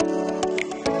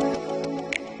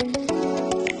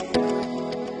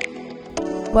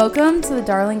Welcome to the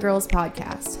Darling Girls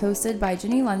podcast, hosted by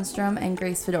Jenny Lundstrom and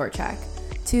Grace Fedorchak,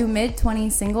 two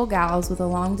mid-20s single gals with a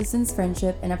long-distance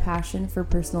friendship and a passion for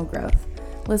personal growth.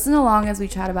 Listen along as we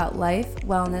chat about life,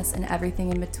 wellness, and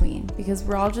everything in between, because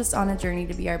we're all just on a journey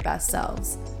to be our best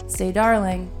selves. Stay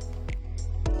darling.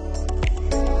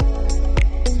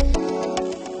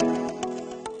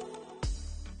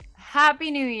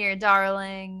 Happy New Year,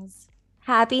 darlings.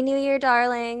 Happy New Year,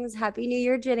 darlings. Happy New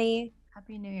Year, Jenny.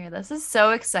 Happy New Year. This is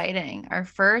so exciting. Our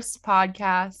first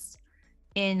podcast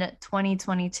in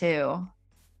 2022.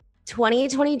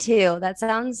 2022. That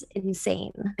sounds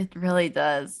insane. It really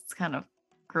does. It's kind of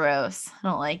gross. I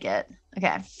don't like it.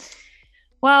 Okay.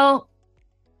 Well,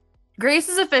 Grace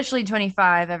is officially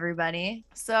 25, everybody.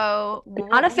 So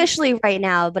not officially right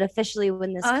now, but officially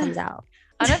when this comes out.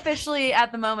 Unofficially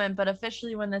at the moment, but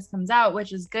officially when this comes out,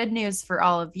 which is good news for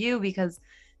all of you because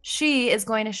she is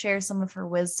going to share some of her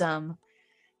wisdom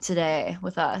today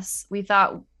with us. We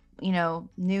thought,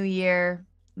 new year,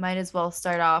 might as well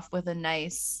start off with a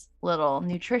nice little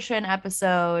nutrition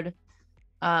episode.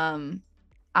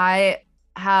 I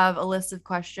have a list of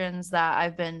questions that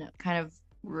I've been kind of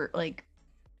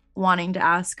wanting to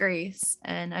ask Grace,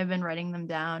 and I've been writing them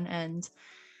down, and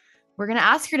we're going to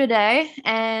ask her today.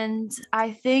 And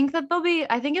I think it'll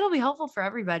be helpful for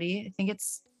everybody. I think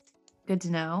it's good to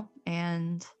know,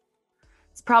 and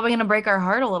it's probably going to break our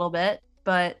heart a little bit,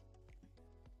 but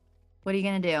what are you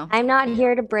going to do? I'm not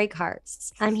here to break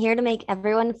hearts. I'm here to make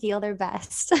everyone feel their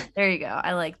best. There you go.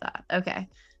 I like that. Okay.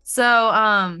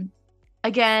 So,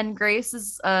 again, Grace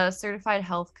is a certified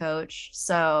health coach.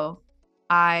 So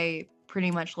I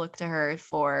pretty much look to her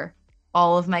for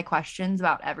all of my questions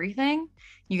about everything.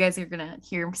 You guys are going to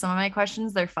hear some of my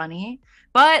questions. They're funny,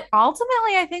 but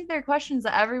ultimately I think they're questions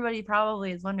that everybody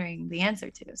probably is wondering the answer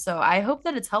to. So I hope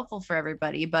that it's helpful for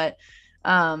everybody. But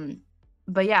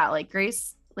yeah, like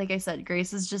Grace, like I said,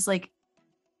 Grace is just like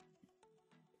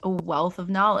a wealth of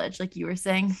knowledge. Like you were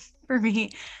saying for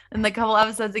me in the couple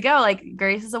episodes ago, like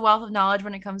Grace is a wealth of knowledge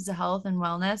when it comes to health and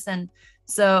wellness. And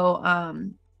so,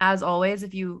 as always,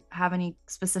 if you have any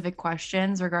specific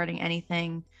questions regarding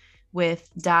anything with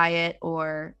diet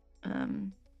or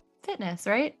fitness,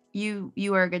 right? You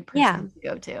are a good person to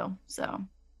go to. So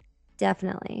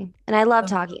definitely. And I love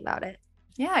talking about it.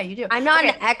 Yeah, you do. I'm not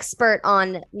an expert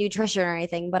on nutrition or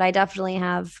anything, but I definitely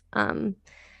have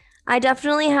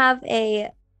a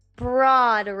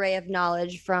broad array of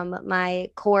knowledge from my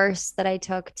course that I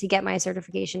took to get my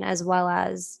certification, as well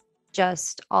as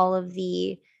just all of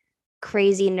the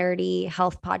crazy nerdy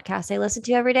health podcasts I listen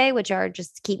to every day, which are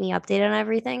just to keep me updated on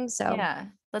everything. So yeah,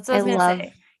 that's what I was gonna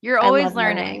say. You're always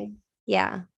learning.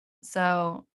 Yeah.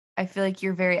 So I feel like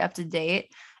you're very up to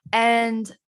date.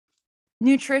 And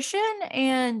nutrition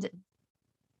and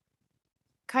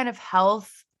kind of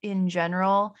health in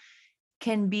general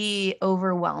can be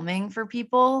overwhelming for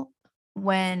people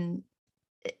when,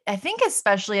 I think,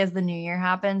 especially as the new year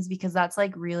happens, because that's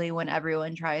like really when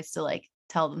everyone tries to like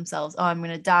tell themselves, oh, I'm going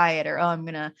to diet, or, oh, I'm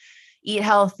going to eat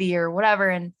healthy or whatever.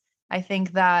 And I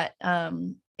think that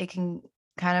it can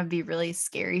kind of be really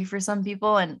scary for some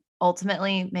people and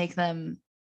ultimately make them,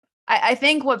 I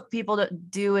think what people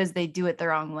do is they do it the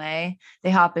wrong way.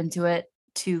 They hop into it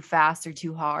too fast or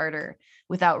too hard or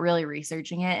without really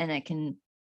researching it. And it can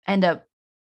end up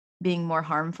being more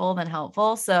harmful than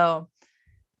helpful. So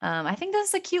I think this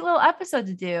is a cute little episode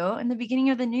to do in the beginning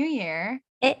of the new year.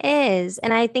 It is.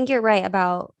 And I think you're right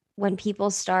about when people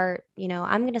start,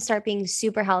 I'm going to start being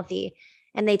super healthy.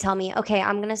 And they tell me, okay,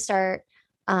 I'm going to start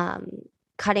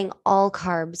cutting all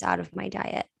carbs out of my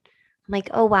diet. I'm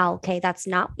like, oh, wow. Okay. That's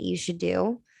not what you should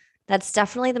do. That's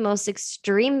definitely the most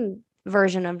extreme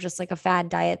version of just like a fad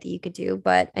diet that you could do.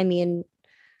 But I mean,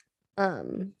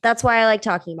 that's why I like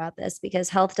talking about this, because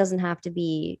health doesn't have to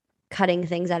be cutting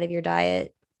things out of your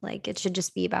diet. Like it should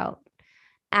just be about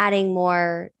adding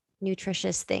more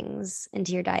nutritious things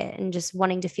into your diet and just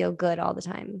wanting to feel good all the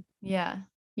time. Yeah.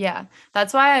 Yeah.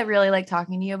 That's why I really like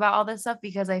talking to you about all this stuff,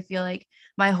 because I feel like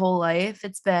my whole life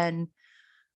it's been,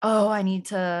 oh, I need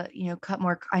to,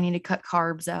 I need to cut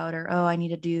carbs out, or, oh, I need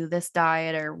to do this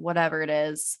diet or whatever it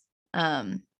is.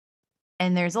 And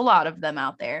there's a lot of them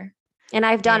out there. And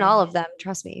I've done all of them,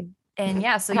 trust me. And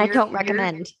yeah, so I don't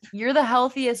recommend. You're the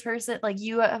healthiest person. Like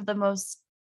you have the most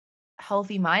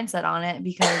healthy mindset on it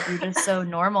because you're just so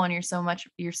normal and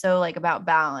you're so like about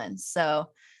balance. So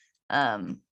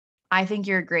I think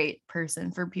you're a great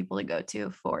person for people to go to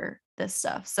for this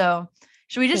stuff. So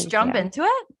should we just jump into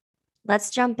it?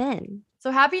 Let's jump in. So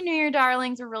happy New Year,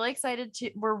 darlings. We're really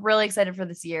excited for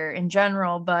this year in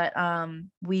general, but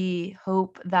we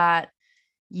hope that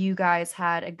you guys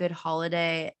had a good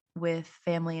holiday with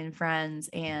family and friends,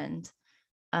 and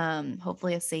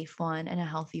hopefully a safe one and a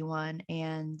healthy one.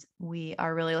 And we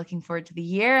are really looking forward to the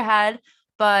year ahead.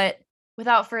 But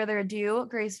without further ado,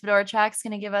 Grace Fedorchak is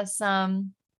going to give us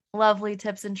some lovely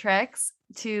tips and tricks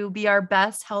to be our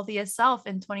best, healthiest self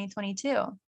in 2022.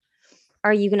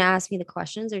 Are you going to ask me the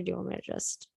questions or do you want me to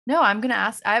just? No, I'm going to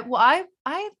ask.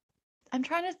 I'm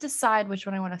trying to decide which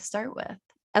one I want to start with.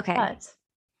 Okay. But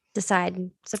decide.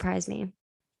 Surprise me.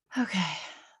 Okay.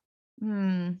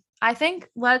 I think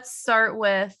let's start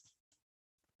with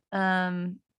I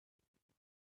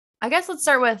guess let's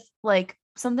start with like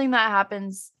something that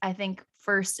happens, I think,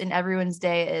 first in everyone's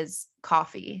day is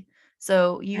coffee.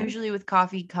 So usually with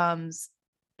coffee comes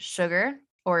sugar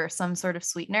or some sort of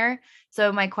sweetener.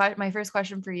 So my first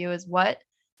question for you is, what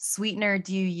sweetener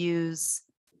do you use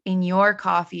in your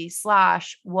coffee,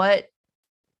 slash what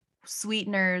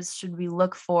sweeteners should we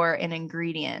look for in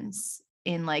ingredients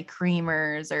in like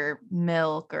creamers or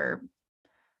milk or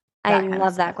I that kind of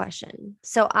love that stuff? question.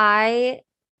 So I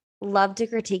love to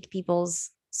critique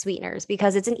people's sweeteners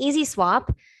because it's an easy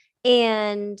swap.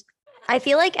 And I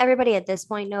feel like everybody at this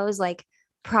point knows, like,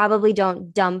 probably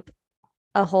don't dump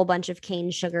a whole bunch of cane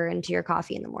sugar into your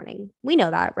coffee in the morning. We know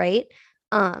that, right?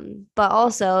 But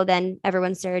also then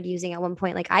everyone started using at one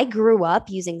point, like I grew up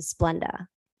using Splenda.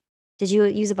 Did you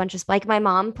use a bunch of, like, my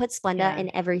mom put Splenda Yeah.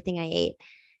 in everything I ate.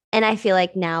 And I feel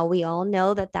like now we all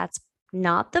know that that's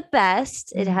not the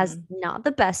best. It has not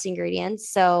the best ingredients.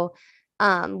 So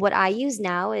what I use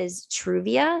now is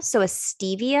Truvia. So a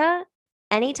stevia,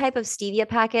 any type of stevia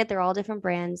packet, they're all different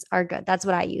brands, are good. That's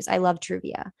what I use. I love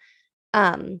Truvia.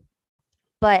 Um,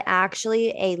 but actually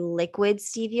a liquid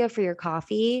stevia for your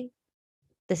coffee,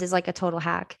 this is like a total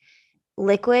hack.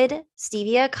 Liquid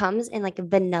stevia comes in like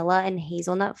vanilla and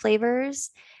hazelnut flavors.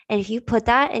 And if you put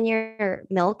that in your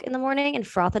milk in the morning and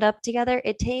froth it up together,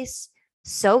 it tastes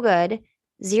so good.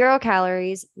 0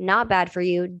 calories, not bad for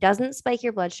you, doesn't spike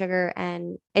your blood sugar.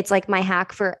 And it's like my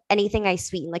hack for anything I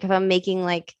sweeten. Like if I'm making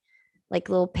like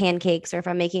little pancakes, or if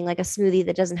I'm making like a smoothie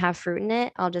that doesn't have fruit in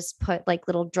it, I'll just put like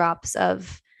little drops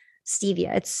of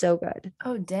stevia. It's so good.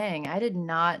 Oh, dang. I did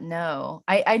not know.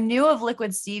 I knew of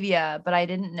liquid stevia, but I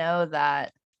didn't know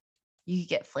that you could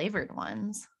get flavored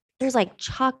ones. There's like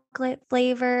chocolate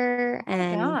flavor, Oh my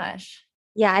and gosh.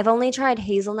 yeah, I've only tried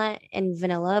hazelnut and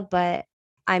vanilla, but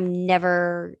I'm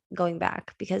never going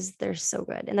back because they're so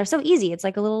good and they're so easy. It's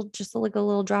like a little, just like a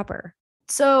little dropper.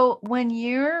 So when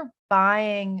you're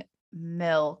buying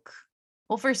milk,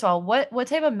 well, first of all, what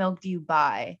type of milk do you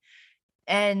buy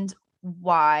and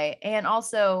why? And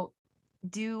also,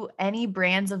 do any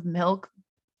brands of milk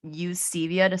use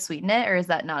stevia to sweeten it, or is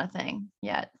that not a thing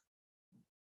yet?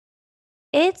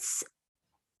 It's,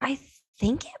 I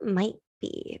think it might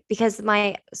be because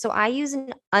so I use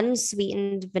an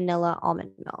unsweetened vanilla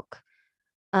almond milk,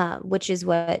 which is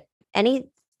what any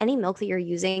milk that you're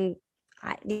using.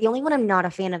 The only one I'm not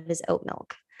a fan of is oat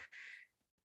milk,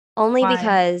 only Why?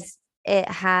 because it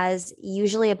has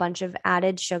usually a bunch of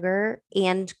added sugar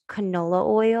and canola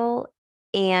oil,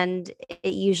 and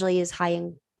it usually is high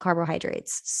in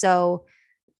carbohydrates. So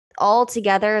all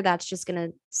together, that's just going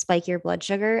to spike your blood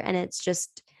sugar. And it's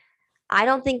just, I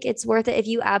don't think it's worth it. If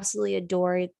you absolutely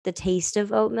adore the taste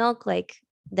of oat milk, like,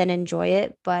 then enjoy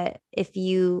it. But if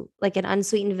you like, an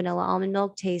unsweetened vanilla almond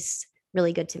milk tastes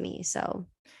really good to me. So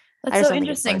I That's just so don't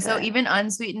think it's interesting. worth So it.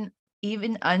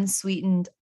 even unsweetened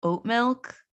oat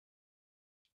milk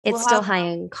It's will still have, high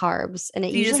in carbs and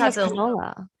it so you just usually have has to,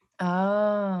 canola.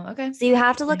 oh, okay. So you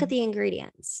have to look at Interesting. the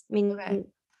ingredients. I Okay. mean,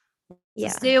 So yeah,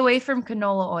 stay away from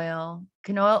canola oil.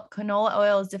 Canola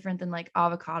oil is different than like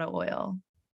avocado oil.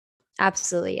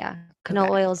 absolutely. Yeah. Canola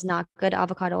Okay. oil is not good.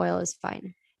 Avocado oil is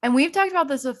fine. And we've talked about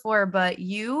this before, but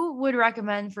you would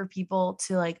recommend for people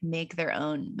to like make their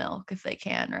own milk if they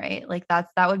can, right? Like that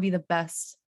would be the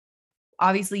best.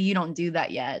 Obviously, you don't do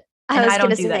that yet, I and was I going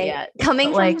don't to do that say, yet. But coming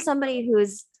from like, somebody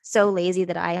who's so lazy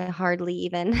that I hardly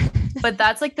even, but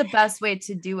that's like the best way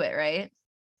to do it, right?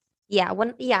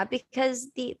 yeah, because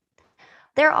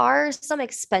there are some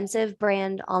expensive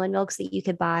brand almond milks that you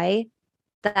could buy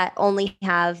that only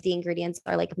have the ingredients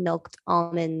are like milked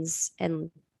almonds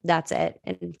and that's it,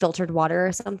 and filtered water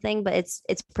or something, but it's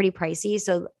pretty pricey.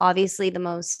 So obviously the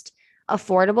most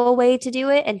affordable way to do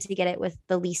it and to get it with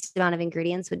the least amount of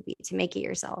ingredients would be to make it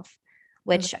yourself,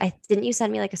 which Okay. I didn't you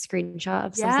send me like a screenshot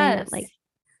of something that, Yes. like,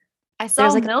 I saw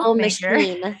there's a like a milk little maker.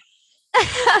 machine.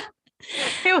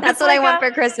 It That's was what I like want a,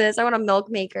 for Christmas. I want a milk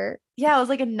maker. yeah, it was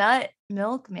like a nut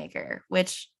milk maker,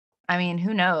 which I mean,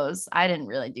 who knows? I didn't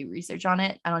really do research on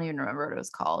it. I don't even remember what it was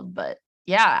called, but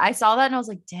yeah, I saw that and I was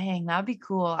like, dang, that would be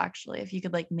cool actually if you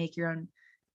could like make your own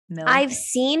milk. I've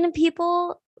seen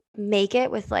people make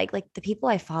it with like the people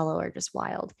I follow are just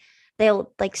wild.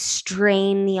 They'll like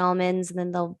strain the almonds and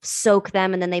then they'll soak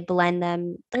them and then they blend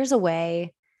them. There's a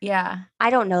way. Yeah.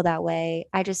 I don't know that way.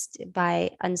 I just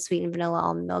buy unsweetened vanilla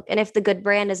almond milk. And if the good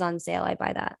brand is on sale, I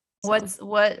buy that. So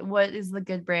What is the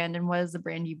good brand and what is the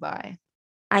brand you buy?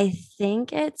 I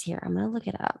think it's here. I'm gonna look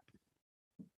it up.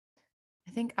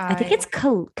 I think I think it's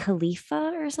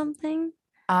Khalifa or something.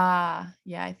 yeah,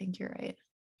 I think you're right.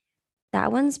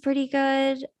 That one's pretty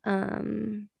good.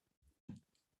 I'm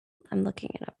looking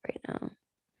it up right now.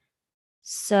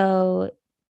 So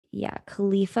yeah,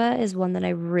 Khalifa is one that I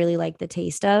really like the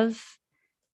taste of.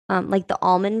 Like the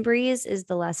almond breeze is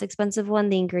the less expensive one.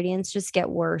 The ingredients just get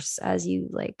worse as you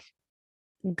like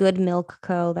Good Milk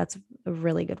Co. That's a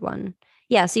really good one.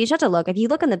 Yeah, so you just have to look. If you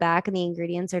look in the back and the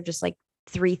ingredients are just like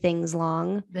three things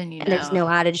long Then you and there's no know.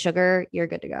 added sugar, you're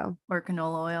good to go. Or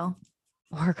canola oil.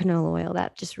 Or canola oil.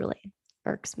 That just really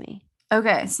irks me.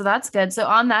 Okay, so that's good. So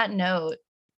on that note,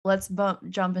 let's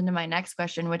jump into my next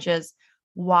question, which is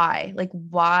why? Like,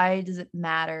 why does it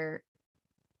matter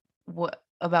what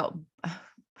about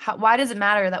why does it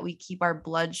matter that we keep our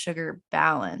blood sugar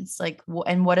balanced? Like,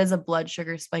 and what does a blood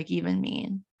sugar spike even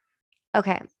mean?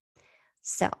 Okay.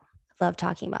 So I love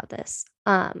talking about this.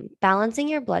 Balancing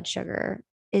your blood sugar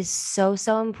is so,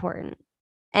 so important.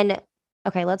 And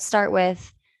okay, let's start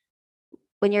with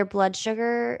when your blood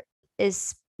sugar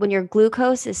is when your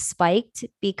glucose is spiked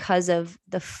because of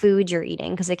the food you're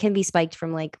eating, because it can be spiked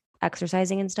from like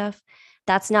exercising and stuff.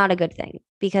 That's not a good thing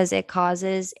because it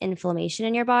causes inflammation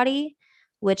in your body,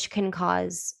 which can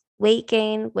cause weight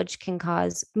gain, which can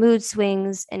cause mood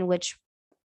swings, and which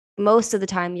most of the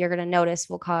time you're going to notice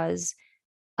will cause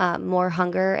more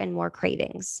hunger and more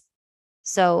cravings.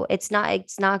 So it's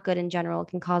not good in general. It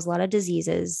can cause a lot of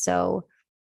diseases. So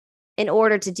in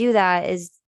order to do that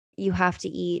is you have to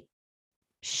eat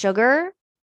sugar,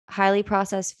 highly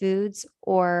processed foods,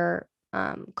 or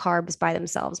carbs by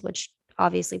themselves, which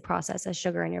obviously process as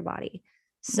sugar in your body.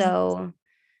 So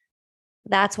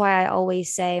that's why I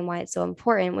always say and why it's so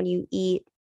important when you eat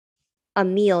a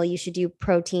meal, you should do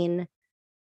protein,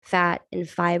 fat, and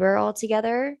fiber all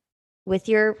together with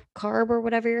your carb or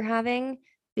whatever you're having.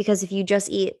 Because if you just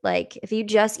eat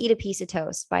a piece of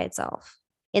toast by itself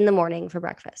in the morning for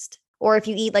breakfast, or if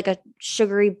you eat like a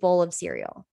sugary bowl of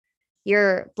cereal,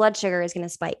 your blood sugar is going to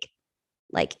spike.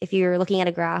 Like if you're looking at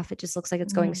a graph, it just looks like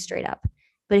it's going straight up.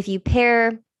 But if you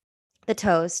pair the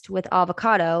toast with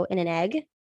avocado and an egg,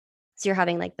 so you're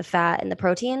having like the fat and the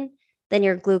protein, then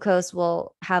your glucose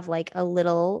will have like a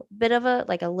little bit of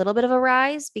a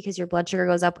rise because your blood sugar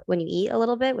goes up when you eat a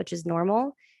little bit, which is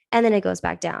normal, and then it goes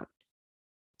back down.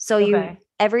 So you Okay.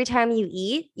 every time you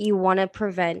eat, you want to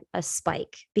prevent a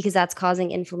spike because that's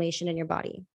causing inflammation in your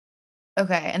body.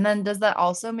 Okay. And then does that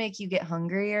also make you get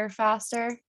hungrier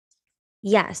faster?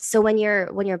 Yes. So when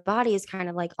your body is kind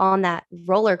of like on that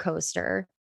roller coaster,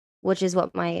 which is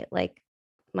what my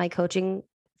coaching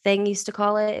thing used to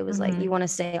call it. It was like you Mm-hmm. want to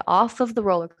stay off of the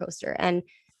roller coaster. And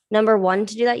number one,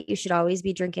 to do that, you should always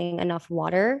be drinking enough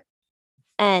water.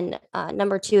 And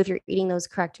number two, if you're eating those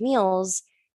correct meals,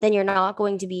 then you're not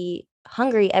going to be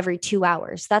hungry every 2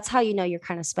 hours. That's how you know you're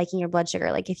kind of spiking your blood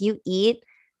sugar. Like if you eat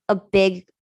a big,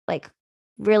 like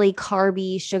really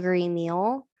carby, sugary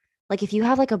meal, like if you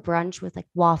have like a brunch with like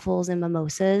waffles and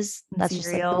mimosas, And that's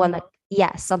just like the one cereal. that,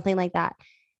 yes, something like that.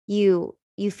 You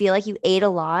feel like you ate a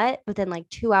lot, but then like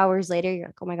 2 hours later, you're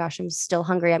like, oh my gosh, I'm still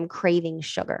hungry. I'm craving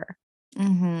sugar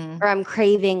Mm-hmm. or I'm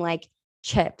craving like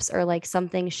chips or like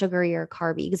something sugary or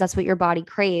carby because that's what your body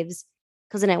craves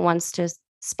because then it wants to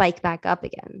spike back up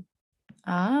again.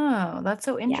 Oh, that's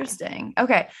so Yeah. interesting.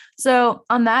 Okay. So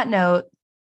on that note,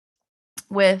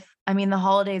 I mean, the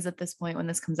holidays at this point when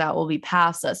this comes out will be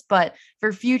past us, but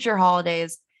for future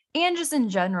holidays and just in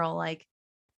general, like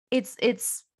it's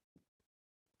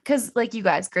because like you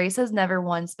guys, Grace has never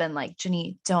once been like,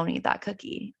 Jenny, don't eat that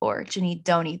cookie or Jenny,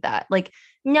 don't eat that. Like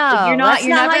No, that's you're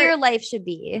not how never, your life should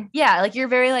be. yeah, like you're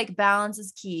very like balance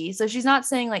is key. So she's not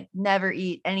saying like never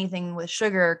eat anything with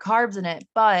sugar or carbs in it,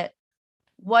 but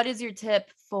what is your tip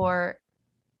for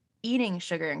eating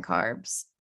sugar and carbs?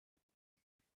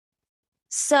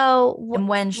 So, And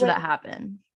when should when that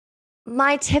happen?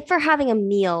 my tip for having a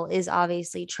meal is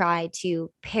obviously try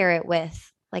to pair it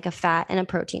with like a fat and a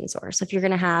protein source. If you're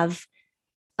going to have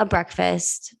a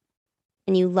breakfast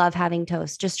and you love having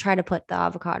toast, just try to put the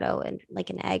avocado and like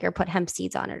an egg or put hemp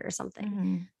seeds on it or something.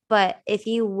 Mm-hmm. But if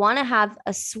you want to have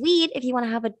a sweet, if you want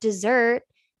to have a dessert,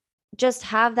 just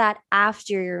have that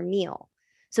after your meal.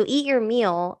 So eat your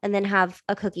meal and then have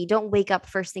a cookie. Don't wake up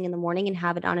first thing in the morning and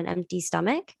have it on an empty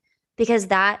stomach. because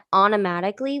that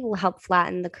automatically will help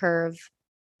flatten the curve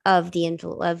of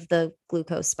of the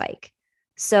glucose spike.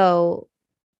 So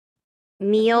That's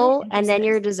really meal and then interesting.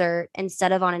 your dessert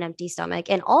instead of on an empty stomach.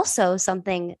 And also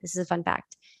something, this is a fun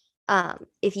fact.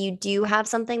 If you do have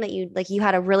something that you like, you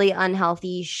had a really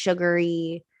unhealthy,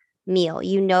 sugary meal,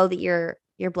 you know that your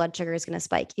blood sugar is going to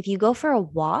spike. If you go for a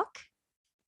walk,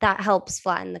 that helps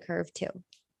flatten the curve too.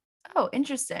 Oh,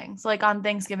 interesting. So like on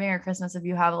Thanksgiving or Christmas, if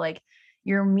you have like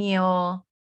your meal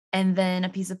and then a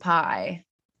piece of pie,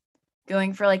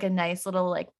 going for like a nice little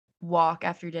like walk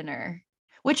after dinner,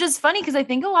 which is funny because I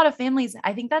think a lot of families,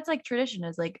 I think that's like tradition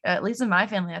is like, at least in my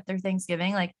family after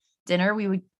Thanksgiving, like dinner, we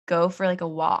would go for like a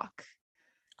walk.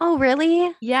 Oh,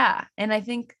 really? Yeah. And I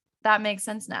think that makes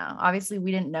sense now. Obviously,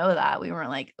 we didn't know that. We weren't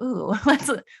like, ooh, let's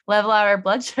level out our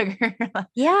blood sugar.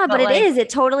 Yeah, but But it like, is. It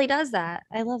totally does that.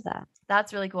 I love that.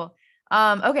 that's really cool.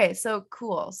 Okay, so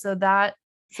cool. And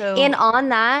So on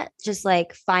that, just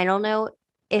like final note,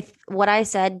 if what I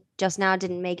said just now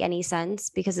didn't make any sense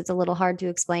because it's a little hard to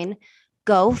explain,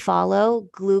 go follow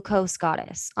Glucose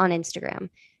Goddess on Instagram.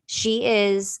 She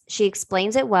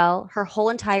explains it well. Her whole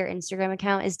entire Instagram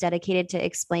account is dedicated to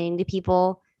explaining to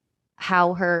people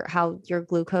how your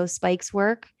glucose spikes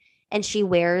work. And she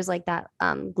wears like that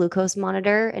glucose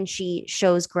monitor and she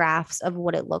shows graphs of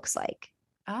what it looks like.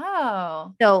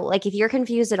 oh, So, like, if you're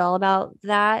confused at all about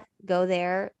that, go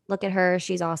there, look at her.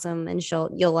 She's awesome, and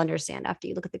you'll understand after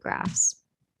you look at the graphs.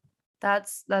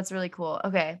 that's really cool.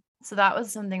 Okay. So that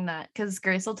was something that because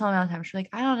Grace will tell me all the time, she's like,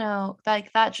 I don't know,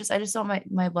 like that just I just don't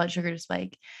want my blood sugar to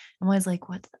spike. I'm always like,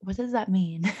 what does that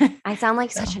mean? I sound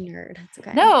like So such a nerd. It's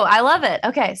okay. no, I love it.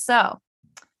 Okay, so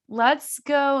let's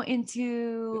go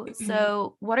into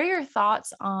so what are your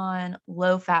thoughts on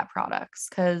low fat products?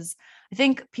 Because I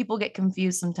think people get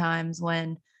confused sometimes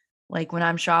when like when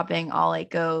I'm shopping, I'll like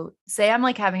go say I'm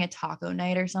like having a taco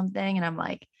night or something and I'm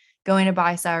like going to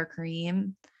buy sour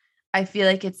cream. I feel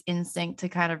like it's instinct to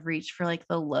kind of reach for like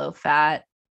the low fat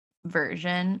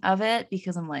version of it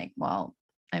because I'm like, well,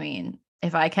 I mean,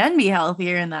 if I can be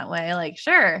healthier in that way, like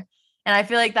sure. And I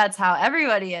feel like that's how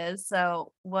everybody is.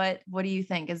 So what do you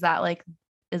think? Is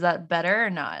that better or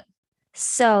not?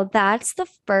 So that's the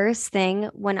first thing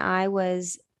when I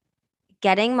was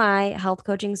getting my health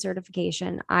coaching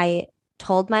certification. I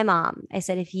told my mom, I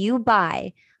said, if you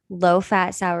buy low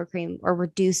fat sour cream or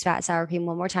reduced fat sour cream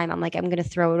one more time, I'm like, I'm going to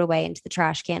throw it away into the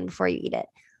trash can before you eat it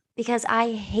because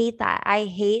I hate that. I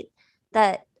hate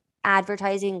that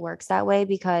advertising works that way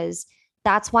because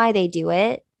that's why they do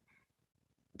it.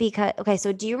 Because, okay,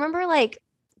 so do you remember like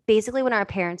basically when our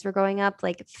parents were growing up,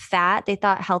 like fat, they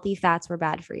thought healthy fats were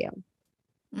bad for you,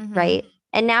 Mm-hmm. right?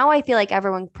 And now I feel like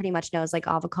everyone pretty much knows like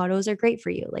avocados are great for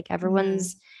you. Like Mm-hmm.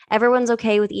 everyone's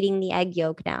okay with eating the egg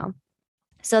yolk now.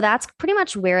 So that's pretty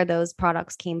much where those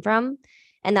products came from.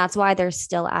 And that's why they're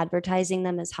still advertising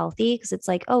them as healthy because it's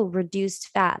like, oh, reduced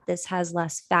fat. This has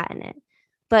less fat in it.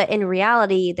 But in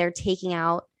reality, they're taking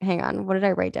out, hang on, what did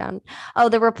I write down? Oh,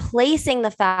 they're replacing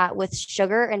the fat with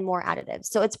sugar and more additives.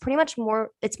 So it's pretty much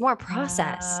it's more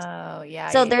processed. Oh, yeah,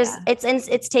 So yeah, there's yeah.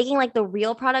 it's taking like the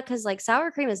real product because like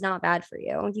sour cream is not bad for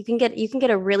you. You can get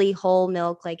a really whole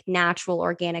milk, like natural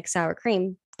organic sour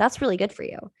cream. That's really good for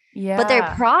you. But they're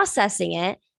Yeah. processing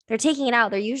it, they're taking it out,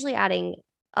 they're usually adding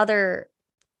other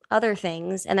other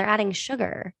things and they're adding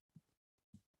sugar.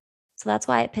 So that's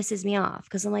why it pisses me off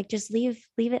because I'm like, just leave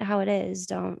it how it is.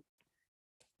 Don't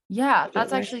Yeah, make it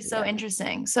that's worse actually for so you.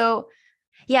 interesting. So,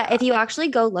 Yeah, if you actually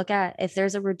go look at if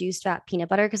there's a reduced fat peanut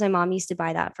butter, because my mom used to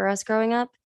buy that for us growing up,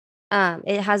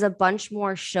 it has a bunch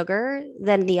more sugar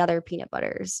than the other peanut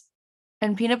butters.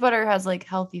 and peanut butter has like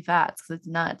healthy fats because it's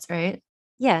nuts, right?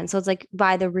 Yeah, and so it's like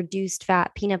buy the reduced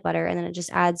fat peanut butter, and then it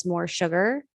just adds more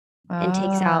sugar and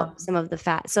takes Oh, out some of the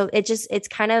fat. So it's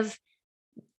kind of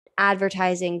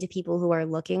advertising to people who are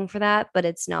looking for that, but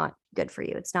it's not good for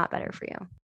you. It's not better for you.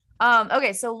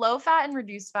 okay, so low fat and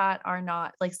reduced fat are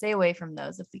not like stay away from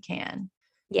those if we can.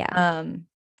 Yeah. Um,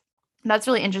 that's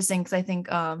really interesting because I think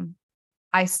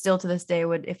I still to this day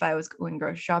would if I was going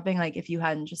grocery shopping, like if you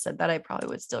hadn't just said that, I probably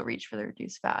would still reach for the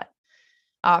reduced fat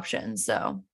option.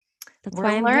 So That's we're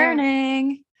why I'm here.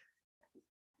 learning.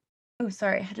 Oh,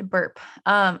 sorry, I had to burp.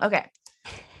 Okay.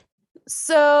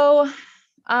 So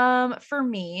for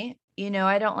me,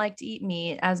 I don't like to eat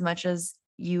meat as much as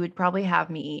you would probably have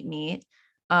me eat meat.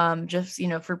 Just,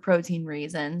 for protein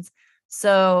reasons.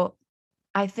 So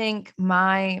I think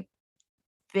my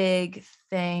big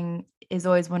thing is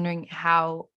always wondering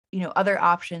how, other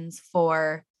options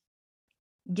for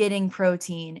getting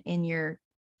protein in your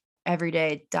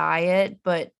everyday diet,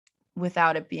 but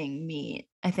without it being meat.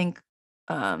 I think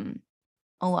um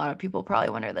a lot of people probably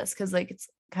wonder this because like it's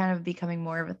kind of becoming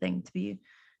more of a thing to be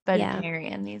Yeah.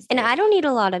 vegetarian these And days. I don't eat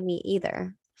a lot of meat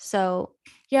either.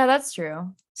 Yeah, that's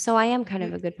true. So I am kind of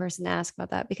You- a good person to ask about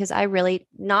that because I really,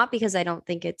 not because I don't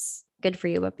think it's good for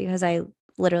you, but because I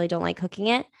literally don't like cooking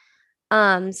it.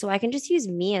 So I can just use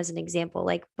me as an example.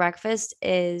 Like breakfast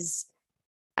is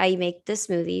I make this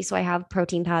smoothie, so I have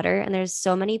protein powder, and there's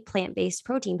so many plant-based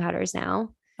protein powders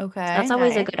now. So Okay, that's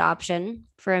always a nice. good option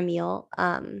for a meal.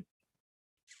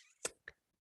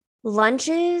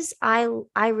 Lunches, I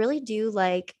really do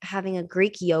like having a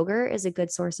Greek yogurt is a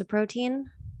good source of protein.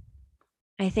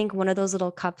 I think one of those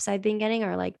little cups I've been getting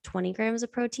are like 20 grams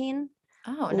of protein.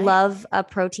 Oh, nice. Love a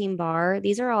protein bar.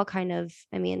 These are all kind of,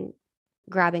 I mean,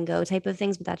 grab and go type of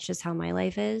things, but that's just how my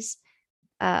life is.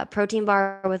 Protein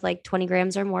bar with like 20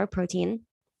 grams or more protein.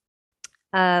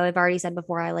 I've already said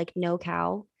before, I like no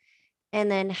cow. And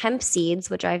then hemp seeds,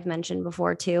 which I've mentioned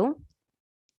before too.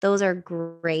 Those are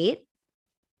great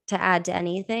to add to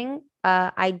anything.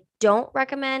 I don't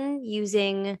recommend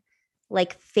using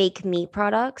like fake meat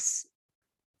products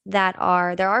there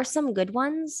are some good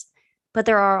ones, but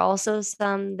there are also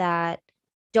some that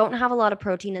don't have a lot of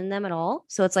protein in them at all.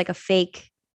 So it's like a fake,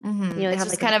 they It's have just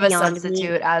like a kind of a Beyond Meat.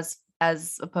 substitute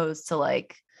as opposed to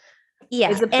like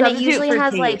Yeah. it's a And it substitute usually for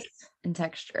has like, taste and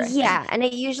texture, I think. yeah. And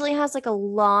it usually has like a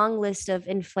long list of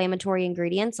inflammatory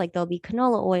ingredients. Like there'll be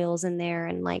canola oils in there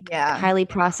and like Yeah. highly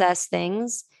processed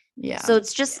things. Yeah. So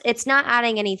it's not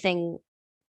adding anything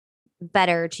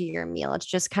better to your meal. It's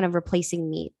just kind of replacing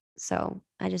meat. So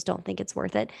I just don't think it's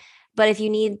worth it. But if you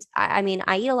need, I mean,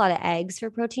 I eat a lot of eggs for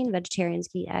protein. Vegetarians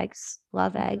eat eggs,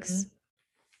 love eggs. Mhm.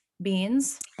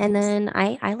 Beans. And then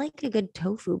I like a good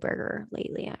tofu burger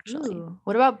lately, actually. Ooh.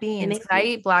 What about It beans? 'Cause makes I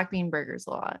me, eat black bean burgers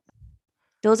a lot.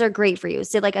 those are great for you.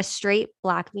 So like a straight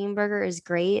black bean burger is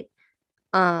great.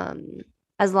 Um,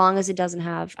 as long as it doesn't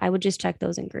have, I would just check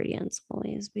those ingredients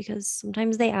always because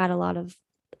sometimes they add a lot of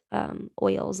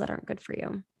oils that aren't good for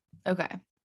you. Okay.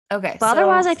 Okay. But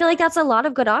otherwise, So I feel like that's a lot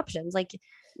of good options. Like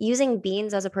using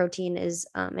beans as a protein is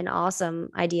an awesome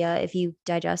idea if you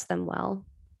digest them well.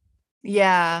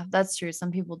 yeah, that's true.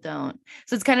 Some people don't.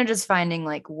 So it's kind of just finding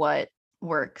like what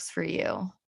works for you.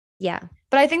 Yeah.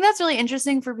 But I think that's really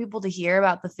interesting for people to hear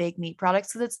about the fake meat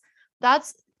products because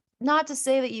that's not to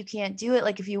say that you can't do it.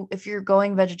 Like if you're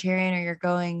going vegetarian or you're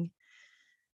going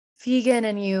vegan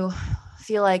and you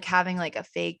feel like having like a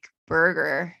fake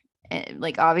burger, and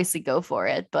like obviously go for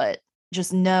it, but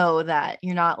just know that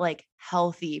you're not like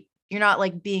healthy. You're not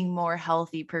like being more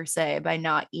healthy per se by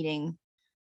not eating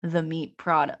the meat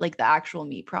product, like the actual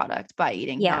meat product by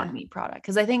eating Yeah. non-meat product.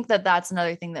 Cause I think that that's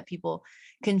another thing that people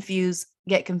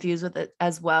get confused with it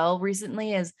as well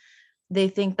recently is they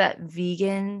think that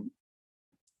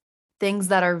things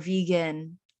that are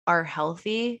vegan are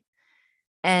healthy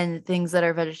and things that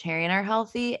are vegetarian are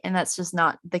healthy. And that's just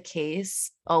not the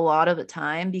case a lot of the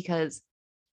time because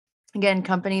again,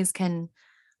 companies can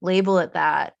label it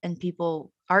that and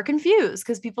people are confused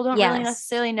because people don't really Yes.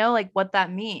 necessarily know like what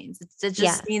that means. It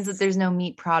just means that Yes. there's no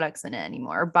meat products in it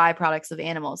anymore or byproducts of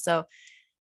animals. So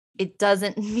it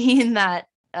doesn't mean that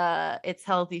it's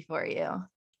healthy for you.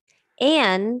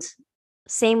 And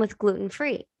same with gluten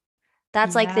free.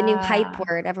 That's like the new hype Yeah.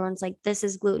 word. Everyone's like, this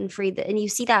is gluten free. And you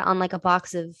see that on like a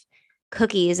box of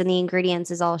cookies and the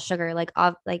ingredients is all sugar. Like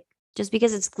just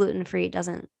because it's gluten free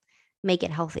doesn't make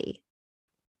it healthy.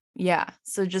 Yeah.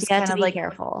 So So just you have kind to of be like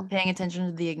careful. paying attention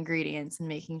to the ingredients and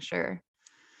making sure.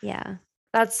 Yeah.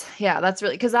 That's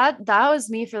really because that was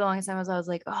me for the longest time as I was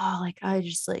like, oh, like I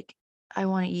just like I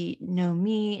want to eat no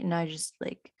meat and I just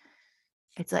like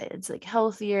it's like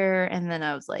healthier. And then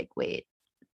I was like, wait,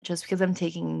 just because I'm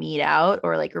taking meat out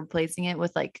or like replacing it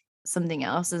with like something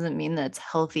else doesn't mean that it's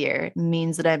healthier. It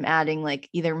means that I'm adding like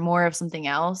either more of something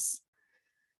else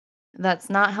that's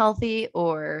not healthy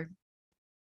or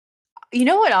you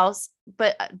know what else?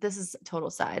 But this is a total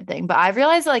side thing. But I've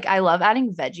realized like I love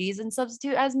adding veggies and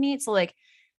substitute as meat. So like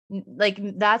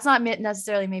that's not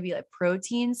necessarily maybe like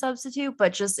protein substitute,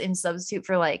 but just in substitute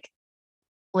for like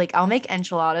I'll make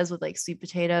enchiladas with like sweet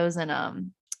potatoes Oh,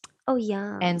 and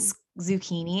yum.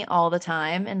 zucchini all the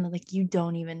time and like you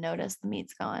don't even notice the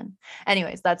meat's gone.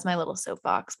 Anyways, that's my little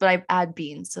soapbox, but I add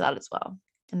beans to that as well.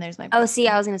 And there's my Oh, see,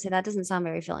 protein. I was gonna say that doesn't sound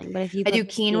very filling, but if you I do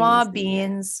put beans, quinoa, then yeah.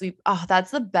 beans, sweet. Oh,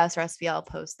 that's the best recipe. I'll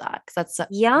post that because that's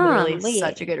literally Yum.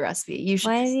 such a Wait, good recipe. You should,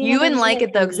 why have you you never wouldn't like given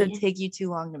it though because it'd me? take you too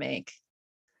long to make.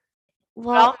 But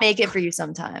I'll Well, make it for you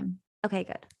sometime. okay,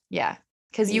 good. Yeah,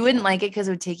 because you Thank wouldn't you. like it because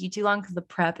it would take you too long because the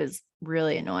prep is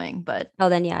really annoying, but Oh,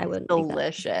 then yeah, I it's wouldn't like that.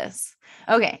 delicious.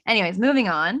 Okay. Anyways, moving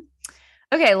on.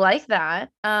 Okay, like that.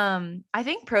 I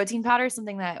think protein powder is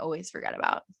something that I always forget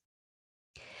about.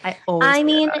 I always I forget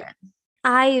mean, about it.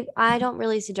 I don't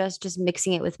really suggest just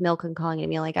mixing it with milk and calling it a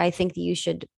meal. Like I think that you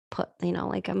should put,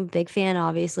 like I'm a big fan,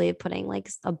 obviously, of putting like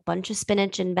a bunch of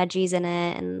spinach and veggies in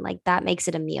it, and like that makes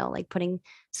it a meal. Like putting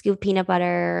scoop peanut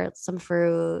butter, some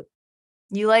fruit.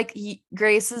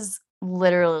 Grace's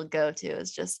literal go-to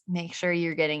is just make sure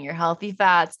you're getting your healthy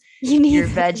fats, You need your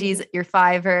veggies, your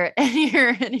fiber,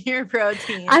 and your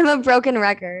protein. I'm a broken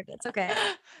record. It's okay.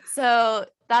 So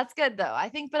that's good though. I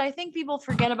think people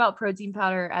forget about protein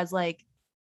powder as like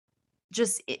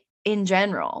just in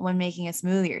general when making a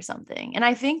smoothie or something. And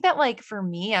I think that like for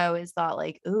me, I always thought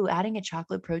like, ooh, adding a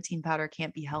chocolate protein powder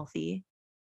can't be healthy.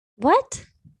 What?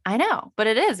 I know, but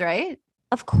it is, right?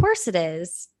 Of course it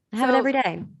is. I have it So every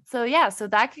day. so yeah, so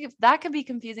that could be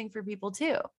confusing for people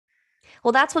too.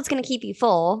 Well, that's what's going to keep you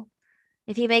full.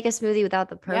 If you make a smoothie without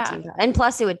the Yeah. protein, and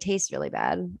plus it would taste really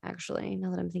bad, actually,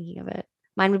 now that I'm thinking of it.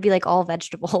 Mine would be like all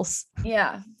vegetables.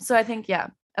 Yeah. So I think, yeah.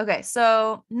 Okay.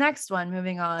 So next one,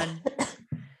 moving on.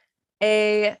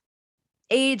 A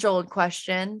age-old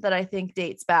question that I think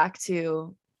dates back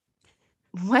to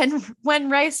when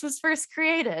rice was first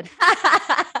created.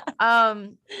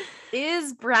 Um,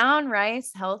 is brown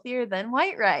rice healthier than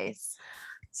white rice?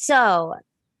 So,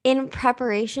 in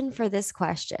preparation for this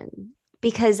question,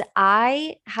 because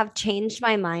I have changed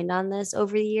my mind on this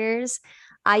over the years,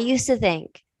 I used to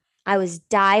think I was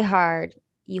die hard.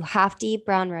 You have to eat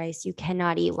brown rice. You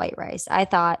cannot eat white rice. I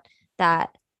thought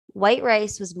that white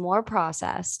rice was more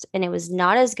processed and it was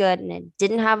not as good and it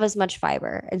didn't have as much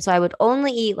fiber. And so I would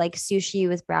only eat like sushi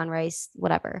with brown rice,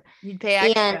 whatever. You'd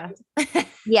pay And extra.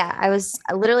 yeah, I was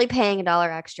literally paying a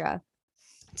dollar extra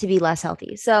to be less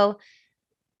healthy. So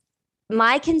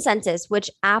my consensus, which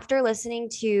after listening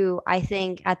to, I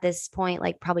think at this point,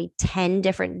 like probably 10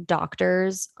 different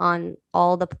doctors on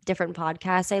all the different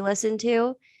podcasts I listened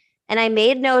to, and I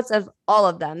made notes of all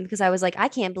of them because I was like, I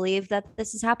can't believe that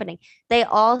this is happening. They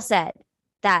all said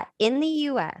that in the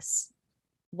US,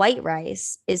 white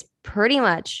rice is pretty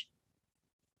much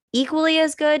equally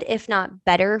as good, if not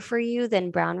better for you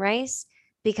than brown rice,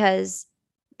 because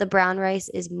the brown rice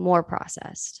is more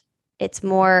processed. It's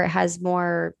more, has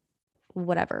more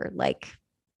whatever, like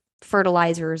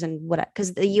fertilizers and whatever,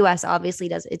 because the US obviously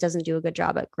doesn't do a good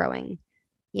job at growing,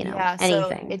 Yeah, so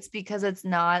anything. it's because it's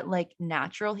not like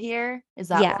natural here. Is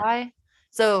that Yeah. why?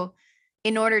 So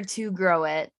in order to grow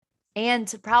it and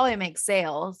to probably make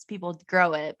sales, people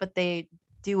grow it, but they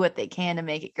do what they can to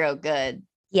make it grow good,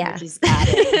 Yeah. which is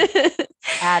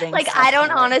adding Like I stuff don't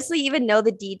to it. honestly even know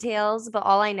the details, but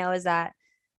all I know is that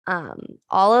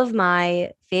all of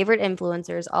my favorite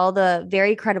influencers, all the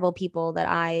very credible people that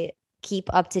I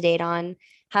keep up to date on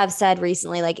have said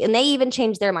recently, like, and they even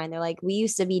changed their mind. They're like, we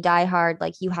used to be die hard,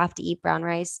 like you have to eat brown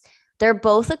rice. They're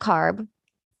both a carb,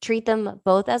 treat them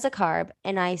both as a carb.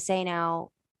 And I say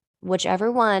now,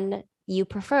 whichever one you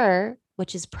prefer,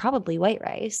 which is probably white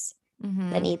rice,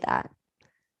 then Mhm. eat that.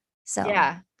 So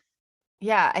Yeah.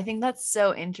 Yeah, I think that's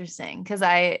so interesting because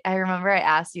I remember I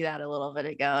asked you that a little bit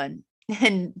ago and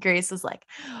Grace was like,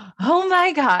 "Oh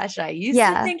my gosh, I used to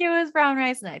yeah, think it was brown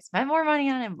rice and I spent more money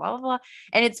on it, and blah blah blah."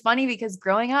 And it's funny because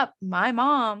growing up, my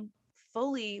mom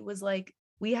fully was like,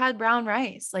 we had brown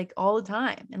rice like all the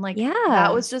time, and like that yeah.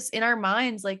 was just in our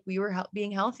minds, like we were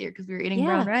being healthier because we were eating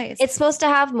brown Yeah. rice. It's supposed to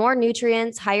have more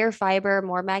nutrients, higher fiber,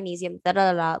 more magnesium, da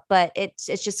da da. But it's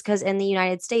just because in the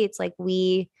United States, like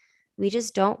we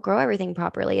just don't grow everything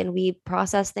properly and we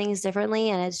process things differently.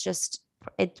 And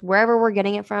it's wherever we're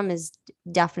getting it from is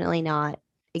definitely not So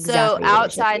exactly what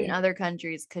it should outside in be. other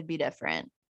countries could be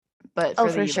different, but Oh,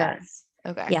 for the for sure. US,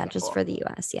 okay, Yeah, just cool. for the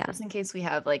US. Yeah. Just in case we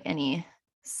have like any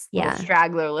little Yeah.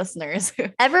 straggler listeners.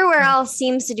 Everywhere else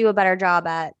seems to do a better job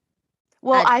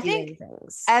Well, at I think doing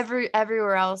things.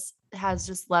 everywhere else has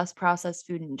just less processed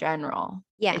food in general,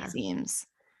 it Yeah. seems.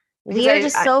 Because We are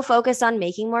just so focused on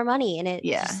making more money and it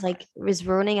yeah. just like was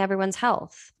ruining everyone's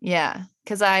health. Yeah.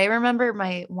 Because I remember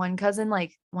my one cousin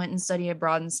like went and studied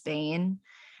abroad in Spain,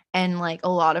 and like a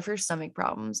lot of her stomach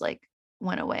problems like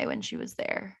went away when she was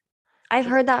there. I've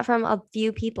Just heard that from a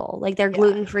few people. Like they're yeah.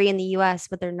 gluten free in the US,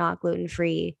 but they're not gluten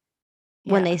free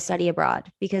when Yeah. they study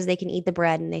abroad because they can eat the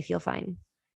bread and they feel fine.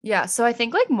 Yeah. So I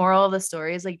think like moral of the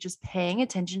story is like just paying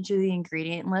attention to the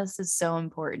ingredient list is so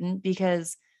important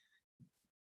because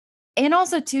and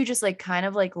also too just like kind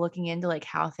of like looking into like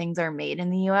how things are made in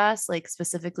the US, like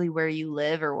specifically where you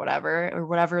live or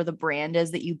whatever the brand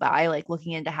is that you buy, like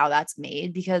looking into how that's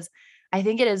made because I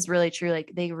think it is really true,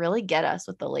 like they really get us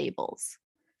with the labels.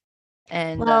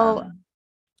 And Well,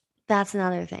 that's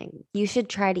another thing. You should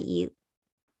try to eat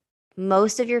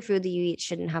most of your food that you eat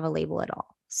shouldn't have a label at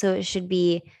all. So it should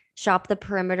be shop the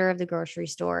perimeter of the grocery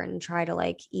store and try to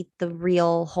like eat the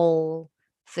real whole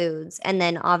foods, and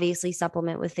then obviously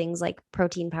supplement with things like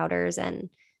protein powders and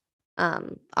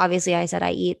obviously I said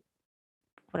I eat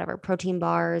whatever protein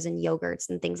bars and yogurts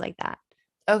and things like that.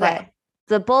 But Okay.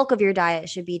 the bulk of your diet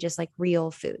should be just like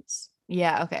real foods.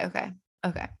 Yeah. Okay. Okay.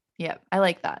 Okay. Yep. I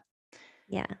like that.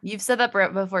 Yeah. You've said that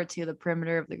before too, the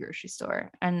perimeter of the grocery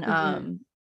store. And Mm-hmm.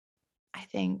 I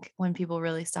think when people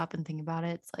really stop and think about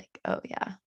it, it's like, oh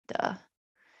yeah, duh.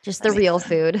 Just That the makes real sense.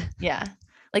 food. Yeah.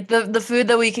 Like the food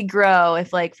that we could grow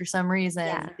if like for some Yeah.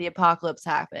 reason the apocalypse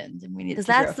happened and we needed Because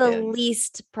to grow that's the food.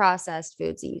 least processed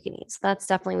foods that you can eat. So that's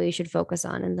definitely what you should focus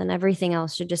on. And then everything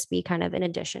else should just be kind of in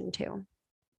addition to.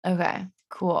 Okay,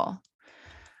 cool.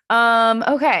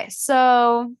 Okay,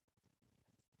 so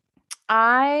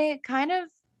I kind of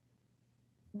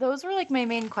those were like my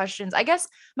main questions. I guess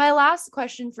my last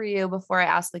question for you before I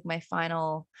ask like my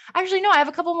final. Actually, no, I have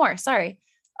a couple more. Sorry.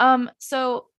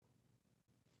 So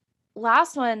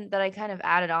last one that I kind of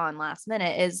added on last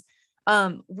minute is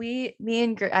me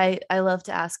and I love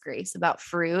to ask Grace about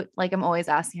fruit. Like I'm always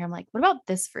asking her, I'm like, what about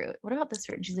this fruit? What about this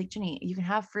fruit? And she's like, Jenny, you can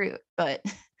have fruit, but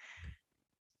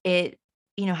it,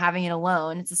 having it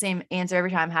alone, it's the same answer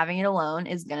every time. Having it alone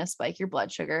is gonna spike your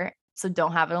blood sugar. So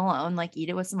don't have it alone. Like eat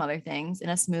it with some other things in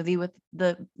a smoothie with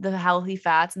the healthy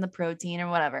fats and the protein or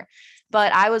whatever.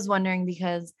 But I was wondering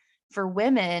because for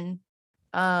women,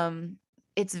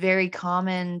 it's very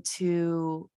common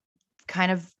to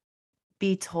kind of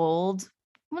be told,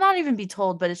 well, not even be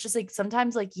told, but it's just like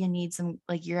sometimes like you need some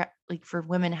like you're like for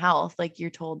women health, like you're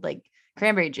told like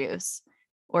cranberry juice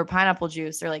or pineapple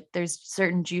juice or like there's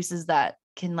certain juices that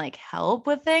can like help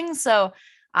with things. So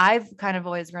I've kind of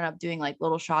always grown up doing like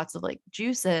little shots of like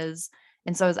juices.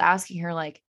 And so I was asking her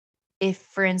like if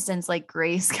for instance like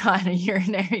Grace got a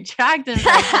urinary tract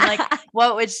infection, like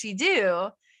what would she do?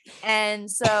 And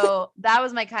so that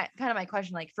was my kind of my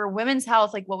question, like for women's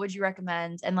health, like what would you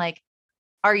recommend? And like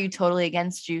are you totally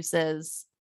against juices?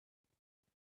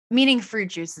 Meaning fruit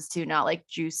juices too, not like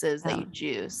juices that you Oh.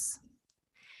 juice.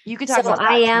 You could talk So about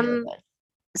I that too, am, but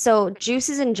so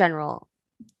juices in general,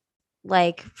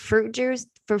 like fruit juice,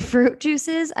 for fruit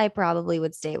juices, I probably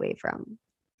would stay away from.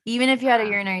 even if you had a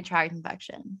Um, urinary tract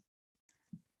infection.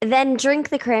 then drink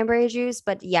the cranberry juice,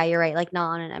 but yeah, you're right. Like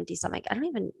not on an empty stomach. I don't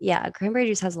even, yeah, cranberry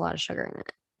juice has a lot of sugar in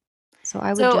it. So I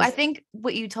would So I just, think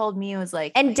what you told me was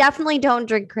like, and definitely don't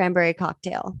drink cranberry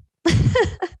cocktail.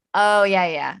 oh yeah,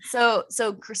 yeah. So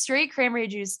straight cranberry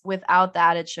juice without the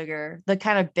added sugar, the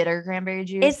kind of bitter cranberry It's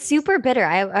juice. super bitter.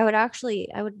 I would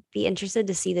actually, I would be interested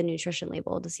to see the nutrition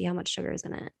label to see how much sugar is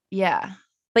in it. Yeah,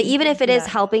 But you even could if it do is that.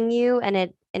 helping you and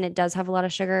it does have a lot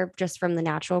of sugar just from the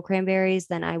natural cranberries,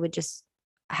 then I would just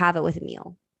have it with a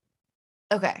meal.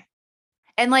 Okay.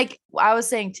 And like I was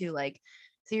saying too, like,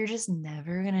 so you're just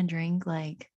never gonna drink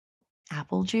like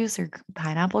apple juice or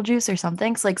pineapple juice or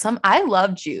something. So like I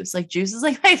love juice. Like juice is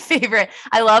like my favorite.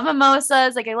 I love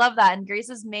mimosas. Like I love that. And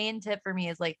Grace's main tip for me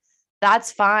is like,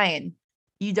 that's fine.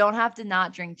 You don't have to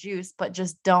not drink juice, but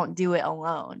just don't do it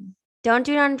alone. Don't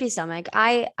do it on empty stomach.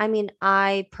 I mean,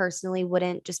 I personally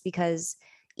wouldn't just because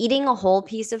eating a whole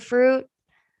piece of fruit,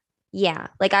 yeah.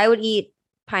 Like I would eat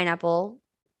pineapple,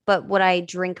 but would I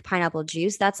drink pineapple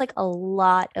juice? That's like a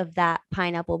lot of that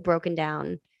pineapple broken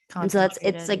down. And so that's it's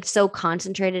Concentrated. like so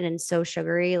concentrated and so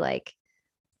sugary. Like,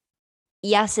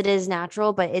 yes, it is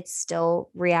natural, but it still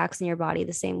reacts in your body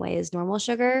the same way as normal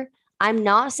sugar. I'm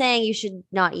not saying you should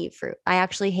not eat fruit. I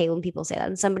actually hate when people say that.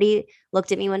 And somebody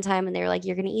looked at me one time and they were like,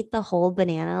 "You're going to eat the whole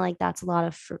banana? Like, that's a lot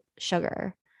of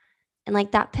sugar." And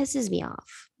like, that pisses me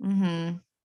off. Mm-hmm.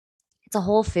 It's a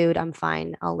whole food. I'm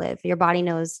fine. I'll live. Your body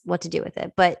knows what to do with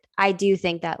it. But I do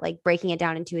think that like breaking it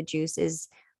down into a juice is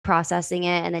processing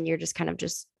it. And then you're just kind of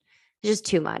just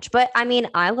too much. But I mean,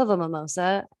 I love a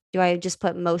mimosa. Do I just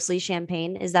put mostly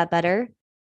champagne? Is that better?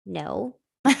 No.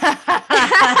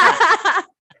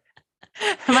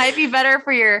 Might be better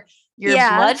for your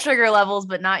Yeah. blood sugar levels,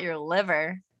 but not your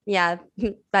liver. Yeah.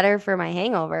 Better for my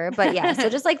hangover. But yeah. So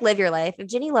just like live your life. If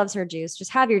Ginny loves her juice,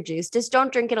 just have your juice. Just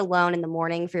don't drink it alone in the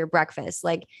morning for your breakfast.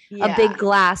 Like a big Yeah.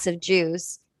 glass of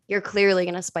juice, you're clearly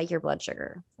going to spike your blood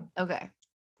sugar. Okay.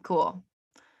 Cool.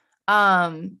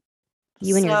 Um,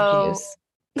 You and your so juice.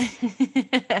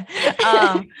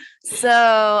 um,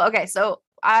 so okay, so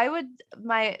I would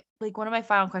my like one of my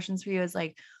final questions for you is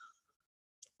like,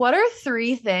 what are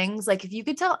three things like if you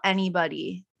could tell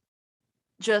anybody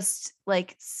just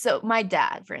like so my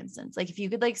dad, for instance, like if you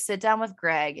could like sit down with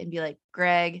Greg and be like,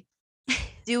 Greg,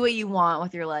 do what you want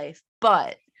with your life,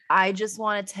 but I just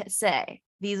want to say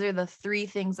these are the three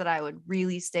things that I would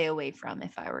really stay away from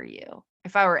if I were you,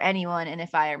 if I were anyone, and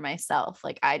if I were myself.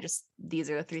 Like these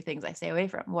are the three things I stay away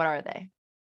from. What are they?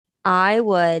 I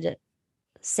would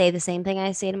say the same thing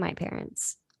I say to my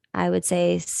parents. I would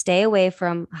say stay away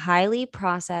from highly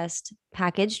processed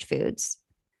packaged foods.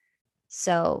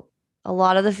 So, a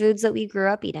lot of the foods that we grew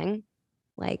up eating,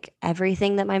 like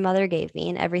everything that my mother gave me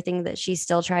and everything that she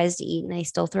still tries to eat and I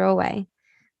still throw away.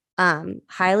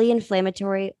 Highly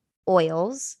inflammatory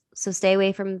oils. So stay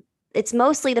away from it's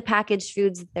mostly the packaged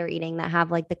foods that they're eating that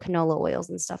have like the canola oils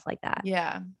and stuff like that.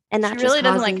 Yeah. And She that just really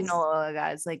doesn't like causes canola oil,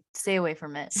 guys. Like, stay away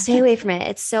from it. stay away from it.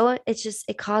 It's just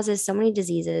it causes so many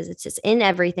diseases. It's just in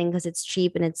everything because it's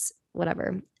cheap and it's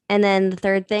whatever. And then the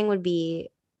third thing would be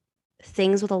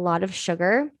things with a lot of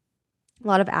sugar, a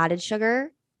lot of added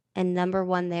sugar. And number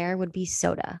one there would be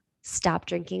soda. Stop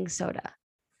drinking soda.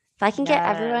 If I can get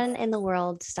Yes. everyone in the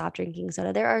world to stop drinking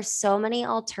soda, there are so many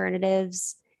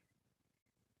alternatives.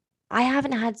 I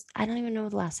don't even know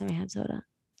the last time I had soda.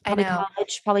 I know.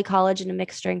 Probably college and a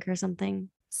mixed drink or something.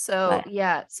 So But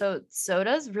yeah, so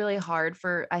soda's really hard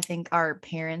for I think our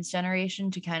parents'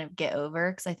 generation to kind of get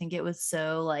over because I think it was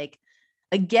so like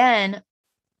again,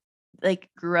 like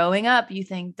growing up, you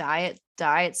think diet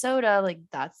soda, like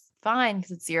that's fine because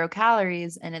it's 0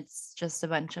 calories and it's just a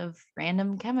bunch of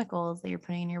random chemicals that you're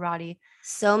putting in your body.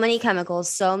 so many chemicals,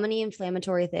 so many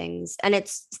inflammatory things. And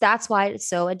that's why it's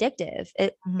so addictive.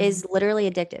 It Mhm. is literally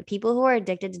addictive. People who are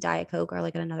addicted to Diet Coke are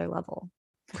like at another level.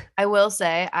 I will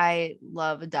say I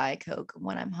love a Diet Coke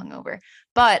when I'm hungover,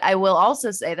 but I will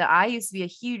also say that I used to be a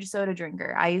huge soda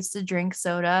drinker. I used to drink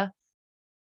soda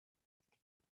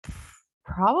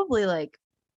probably like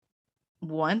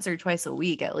once or twice a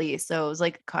week at least. So it was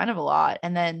like kind of a lot.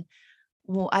 And then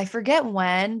well, I forget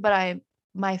when, but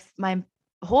my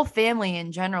whole family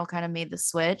in general kind of made the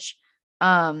switch.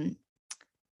 Um,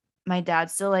 my dad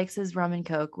still likes his rum and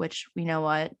coke, which we know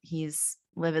what he's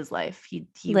live his life. He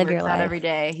Live your works out every life.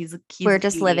 day. He's We're a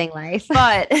just cutie. living life.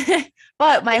 But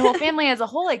but my whole family as a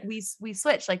whole, like we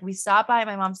switched. Like we stopped by.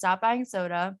 My mom stopped buying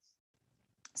soda,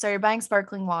 started buying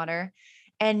sparkling water,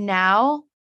 and now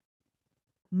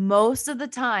most of the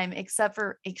time, except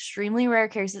for extremely rare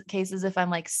cases, if I'm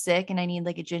like sick and I need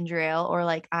like a ginger ale or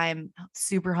like I'm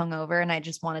super hungover and I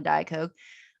just want a Diet Coke,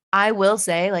 I will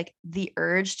say like the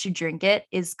urge to drink it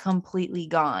is completely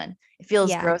gone. It feels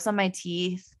Yeah. gross on my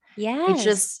teeth. It Yes.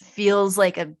 just feels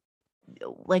like a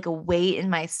weight in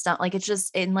my stomach. Like it's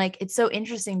just and like it's so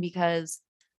interesting because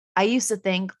I used to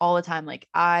think all the time, like,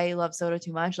 I love soda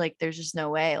too much. Like, there's just no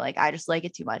way. Like, I just like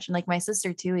it too much. And like my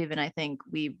sister too, even I think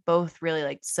we both really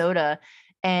liked soda.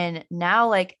 And now,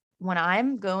 like, when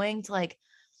I'm going to like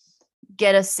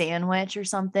get a sandwich or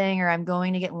something, or I'm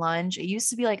going to get lunch, it used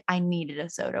to be like I needed a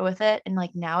soda with it. And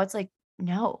like now it's like,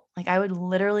 no, like I would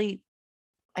literally,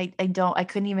 I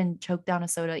couldn't even choke down a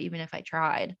soda even if I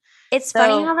tried. It's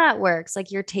funny So how that works.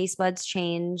 Like your taste buds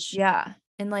change yeah.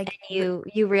 And and like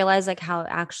you realize like how it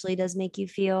actually does make you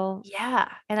feel. yeah.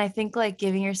 And I think like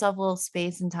giving yourself a little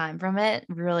space and time from it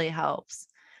really helps.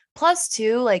 Plus,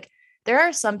 too, like there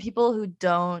are some people who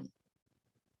don't,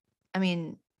 I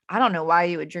mean, I don't know why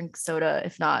you would drink soda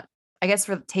if not, I guess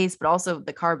for the taste, but also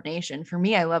the carbonation. For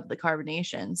me, I love the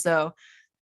carbonation. So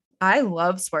I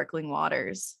love sparkling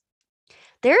waters.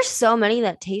 There's so many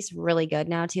that taste really good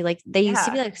now too. Like they used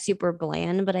to be Yeah. like super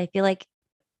bland, but I feel like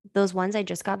those ones I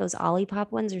just got, those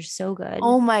Olipop ones are so good.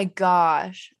 Oh my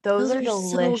gosh. Those Those are are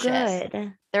so delicious.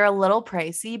 good. They're a little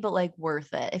pricey, but like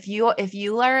worth it. If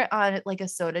you are on like a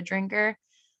soda drinker,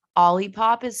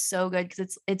 Olipop is so good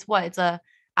because it's what? It's a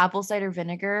apple cider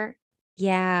vinegar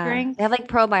Yeah. They drink. have like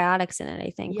probiotics in it, I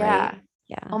think, right? Yeah.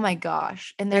 Yeah. Oh my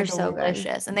gosh. And they're They're so good.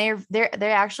 delicious. And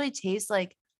they actually taste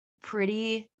like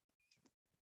pretty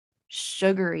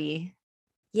sugary.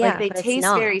 Like Yeah, they but it's taste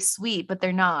not. very sweet, but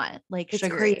they're not like It's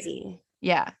sugary. crazy.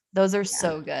 Yeah. Those are Yeah.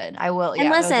 so good. I will. And Yeah,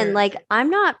 those listen, are like I'm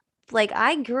not like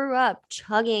I grew up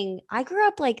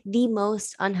like the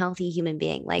most unhealthy human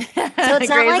being. Like, so it's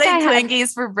not Grace like I ate had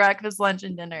Twinkies for breakfast, lunch,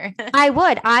 and dinner. I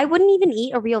wouldn't even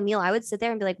eat a real meal. I would sit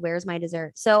there and be like, where's my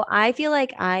dessert? So I feel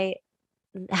like I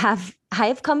have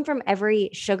come from every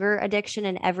sugar addiction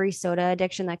and every soda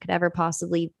addiction that could ever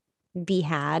possibly be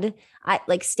had. I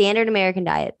like standard American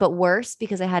diet, but worse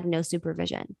because I had no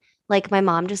supervision. Like my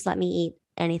mom just let me eat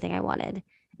anything I wanted.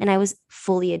 And I was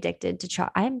fully addicted to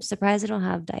chocolate. I'm surprised I don't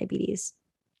have diabetes.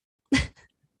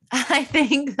 I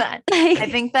think that I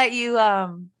Like, think that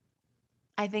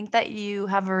I think that you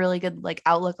have a really good like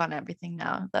outlook on everything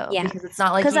now though yeah. because it's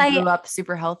not like Cause you grew up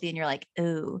super healthy and you're like,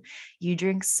 "Ooh, you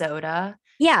drink soda?"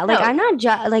 yeah, like No. I'm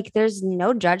not like there's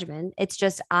no judgment. It's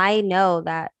just I know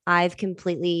that I've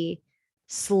completely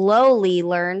slowly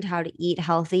learned how to eat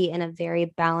healthy in a very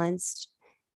balanced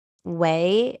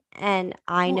way. And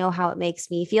I Well, know how it makes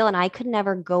me feel. And I could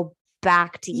never go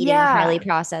back to eating a highly yeah.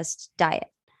 processed diet.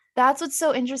 That's what's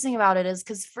so interesting about it is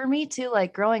because for me too,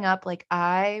 like growing up, like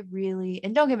I really,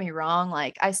 and don't get me wrong,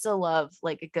 like I still love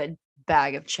like a good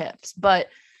bag of chips, but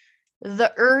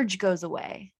the urge goes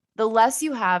away. The less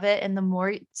you have it and the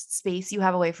more space you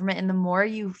have away from it, and the more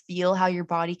you feel how your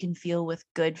body can feel with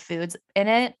good foods in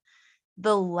it,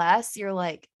 the less you're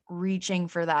like reaching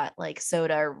for that like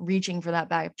soda or reaching for that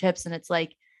bag of chips. And it's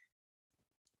like,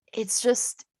 it's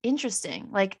just interesting.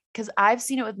 Like, cause I've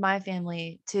seen it with my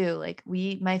family too. Like,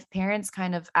 my parents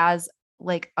kind of, as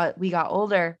like we got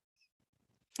older,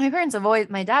 my parents have always,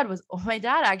 my dad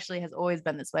actually has always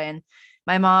been this way. And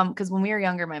my mom, because when we were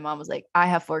younger, my mom was like, I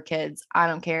have 4 kids. I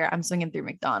don't care. I'm swinging through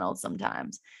McDonald's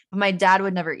sometimes. But my dad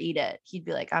would never eat it. He'd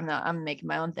be like, I'm making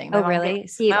my own thing. Oh, really?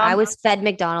 See, My I mom, was fed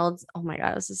McDonald's. Oh my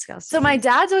God, it was so my disgusting.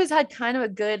 dad's always had kind of a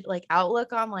good like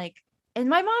outlook on like, and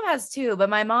my mom has too, but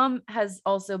my mom has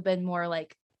also been more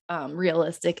like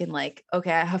realistic and like,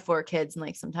 okay, I have 4 kids and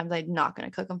like sometimes I'm not going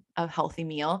to cook a healthy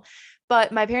meal.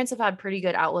 But my parents have had pretty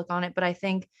good outlook on it. But I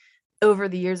think over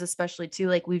the years, especially too,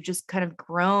 like we've just kind of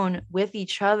grown with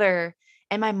each other.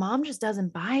 And my mom just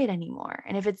doesn't buy it anymore.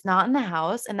 And if it's not in the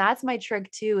house, and that's my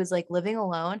trick too, is like living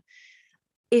alone.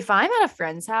 If I'm at a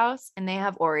friend's house and they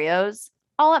have Oreos,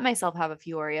 I'll let myself have a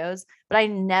few Oreos, but I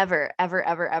never, ever,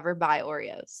 ever, ever buy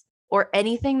Oreos or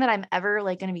anything that I'm ever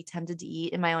like going to be tempted to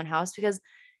eat in my own house because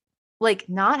like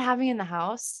not having in the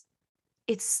house,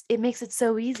 it makes it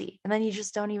so easy. And then you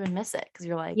just don't even miss it because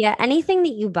you're like, Yeah, anything that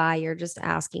you buy, you're just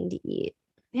asking to eat.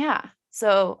 yeah.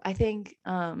 So I think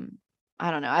I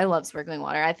don't know. I love sparkling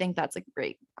water. I think that's a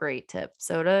great, great tip.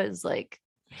 Soda is like,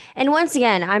 And once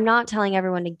again, I'm not telling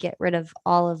everyone to get rid of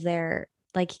all of their,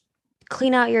 like,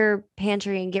 clean out your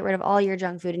pantry and get rid of all your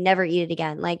junk food and never eat it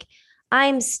again. Like,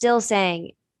 I'm still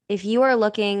saying if you are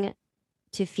looking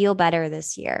to feel better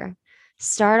this year,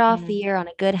 start off the mm, year on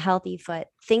a good, healthy foot.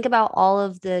 Think about all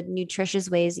of the nutritious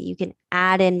ways that you can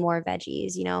add in more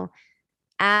veggies,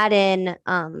 add in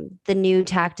the new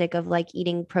tactic of like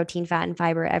eating protein, fat, and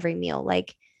fiber every meal.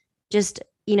 Like just,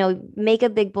 make a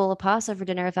big bowl of pasta for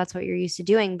dinner if that's what you're used to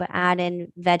doing, but add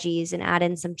in veggies and add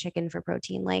in some chicken for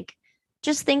protein. Like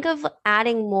just think of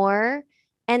adding more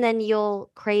and then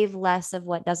you'll crave less of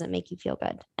what doesn't make you feel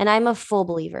good. And I'm a full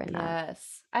believer in that.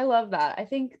 yes, I love that. I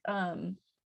think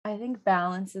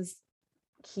balance is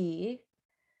key,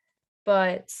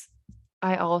 but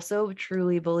I also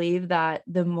truly believe that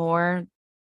the more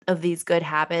of these good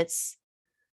habits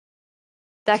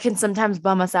that can sometimes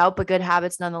bum us out, but good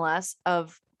habits nonetheless,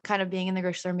 of kind of being in the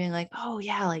grocery store and being like, oh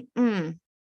yeah, like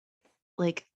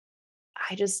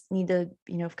I just need to,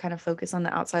 kind of focus on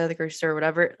the outside of the grocery store,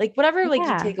 whatever, like you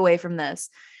Yeah. take away from this,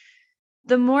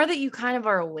 the more that you kind of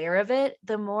are aware of it,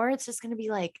 the more it's just going to be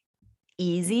like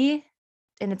easy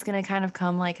and it's going to kind of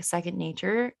come like a second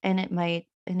nature and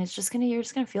it's just going to, you're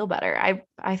just going to feel better.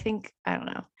 I think, I don't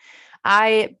know.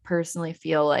 I personally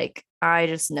feel like I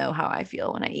just know how I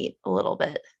feel when I eat a little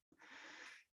bit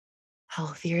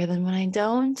healthier than when I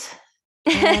don't.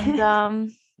 And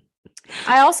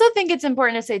I also think it's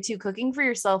important to say too, cooking for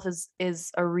yourself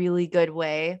is a really good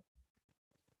way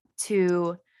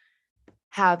to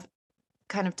have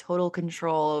kind of total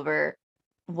control over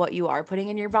what you are putting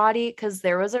in your body. Because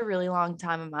there was a really long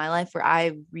time in my life where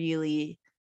I really,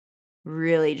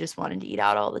 really just wanted to eat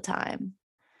out all the time.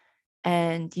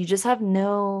 And you just have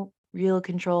no real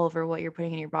control over what you're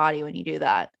putting in your body when you do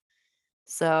that.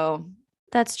 So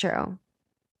That's true.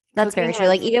 That's very cooking true.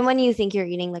 Like with, even when you think you're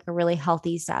eating like a really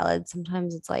healthy salad,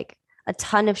 sometimes it's like a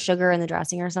ton of sugar in the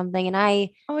dressing or something. And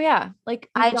oh yeah, like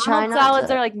I try McDonald's not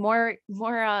salads are to. like more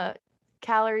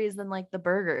calories than like the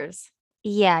burgers.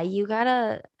 Yeah, you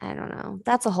gotta, I don't know.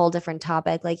 That's a whole different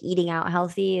topic. Like eating out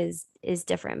healthy is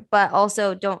different. But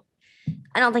also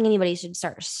I don't think anybody should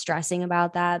start stressing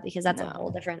about that because that's a whole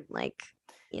No. different like,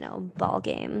 ball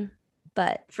game.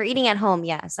 But for eating at home,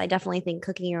 yes, I definitely think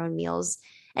cooking your own meals.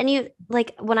 And you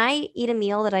like when I eat a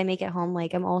meal that I make at home,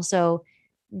 like I'm also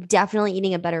definitely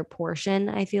eating a better portion,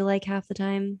 I feel like half the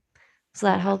time. So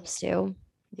that Yeah. helps too.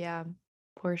 Yeah.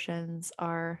 Portions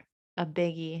are a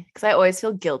biggie because I always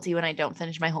feel guilty when I don't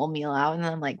finish my whole meal out. And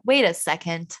then I'm like, wait a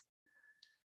second.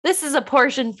 This is a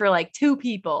portion for like 2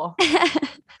 people.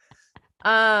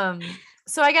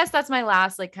 So I guess that's my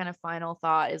last like kind of final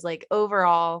thought is like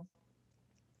overall,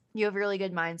 you have a really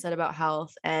good mindset about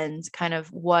health and kind of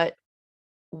what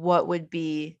would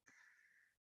be,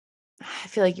 I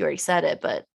feel like you already said it,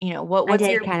 but I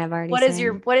did kind of already what is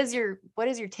your say. what is your what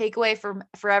is your takeaway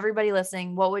for everybody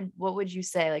listening? What would you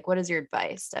say? Like what is your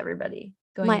advice to everybody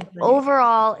going My into the new year?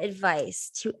 overall advice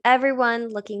to everyone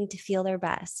looking to feel their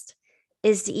best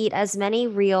is to eat as many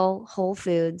real whole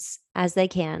foods as they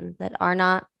can that are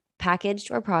not packaged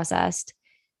or processed.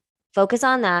 focus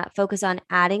on that, focus on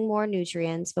adding more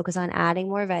nutrients, focus on adding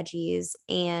more veggies,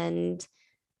 and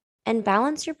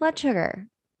balance your blood sugar.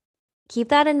 Keep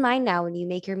that in mind now when you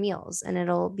make your meals, and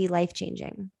it'll be life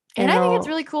changing. And I think it's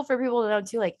really cool for people to know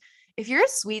too, like if you're a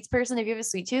sweets person, if you have a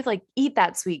sweet tooth, like eat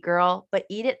that sweet, girl, but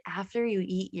eat it after you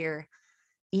eat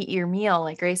your meal,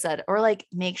 like Grace said, or like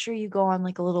make sure you go on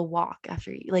like a little walk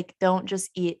after you, like don't just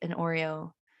eat an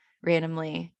Oreo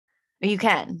randomly. You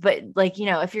can, but like,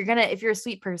 if you're a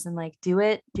sweet person, like do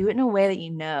it in a way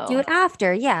that do it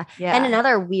after. Yeah. Yeah. And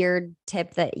another weird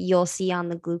tip that you'll see on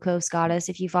the Glucose Goddess,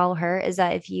 if you follow her, is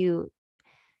that if you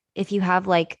have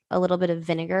like a little bit of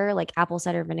vinegar, like apple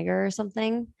cider vinegar or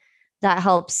something, that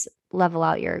helps level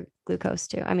out your glucose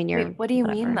too. I mean, Wait, what do you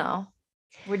mean though?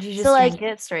 Would you just drink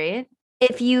it straight?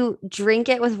 If you drink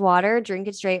it with water, drink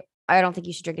it straight. I don't think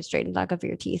you should drink it straight. It's not good for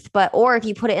your teeth. Or if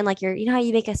you put it in like how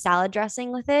you make a salad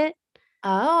dressing with it?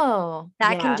 Oh,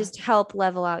 that can just help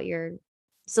level out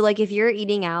so like if you're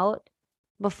eating out,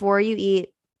 before you eat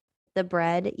the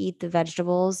bread, eat the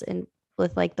vegetables and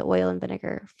with like the oil and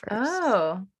vinegar first.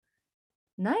 Oh,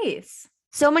 nice.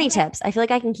 So many tips. I feel like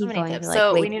I can keep going. Tips.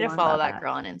 So we need to follow that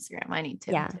girl on Instagram. I need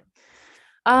to. Yeah.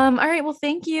 All right. Well,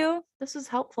 thank you. This was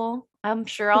helpful. I'm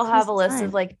sure I'll have a list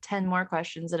of like 10 more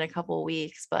questions in a couple of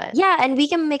weeks, but yeah. And we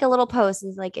can make a little post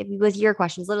and like with your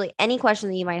questions, literally any question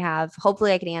that you might have,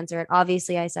 hopefully I can answer it.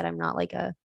 Obviously I said I'm not like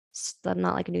a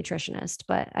nutritionist,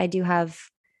 but I do have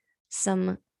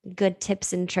some good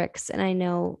tips and tricks. And I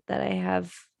know that I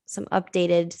have some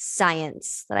updated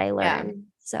science that I learned. Yeah.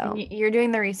 So you're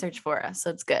doing the research for us.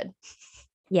 So it's good.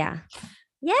 Yeah.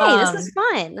 Yay. This was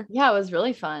fun. Yeah, it was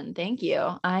really fun. Thank you.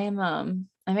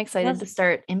 I'm excited to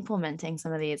start implementing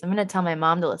some of these. I'm going to tell my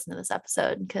mom to listen to this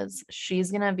episode because she's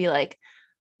going to be like,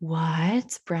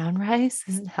 what? Brown rice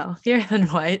isn't healthier than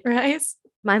white rice?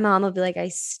 My mom will be like, I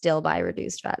still buy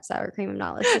reduced fat sour cream. I'm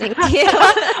not listening to you.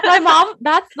 My mom,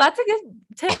 that's a good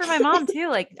tip for my mom too.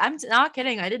 Like, I'm not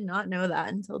kidding. I did not know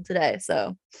that until today.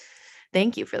 So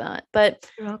thank you for that. But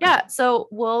yeah, so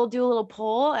we'll do a little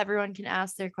poll. Everyone can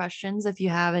ask their questions if you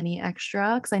have any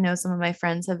extra, because I know some of my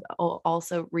friends have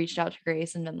also reached out to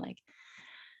Grace and been like,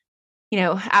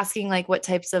 asking like what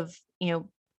types of,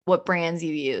 what brands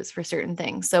you use for certain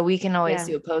things. So we can always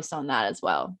do a post on that as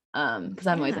well. Because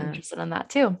I'm always interested in that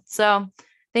too. So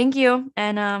thank you.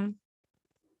 And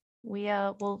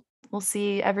we'll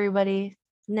see everybody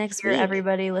next week.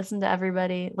 Everybody, listen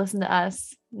to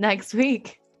us next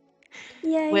week.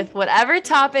 Yay. With whatever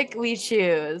topic we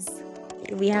choose.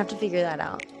 We have to figure that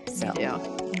out. So we do.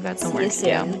 We've got some work to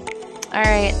do. All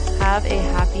right. Have a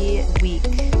happy week.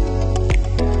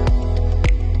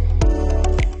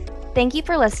 Thank you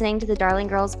for listening to the Darling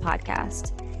Girls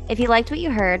podcast. If you liked what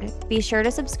you heard, be sure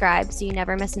to subscribe so you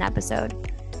never miss an episode.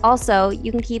 Also,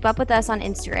 you can keep up with us on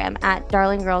Instagram at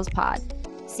Darling Girls Pod.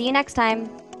 See you next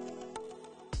time.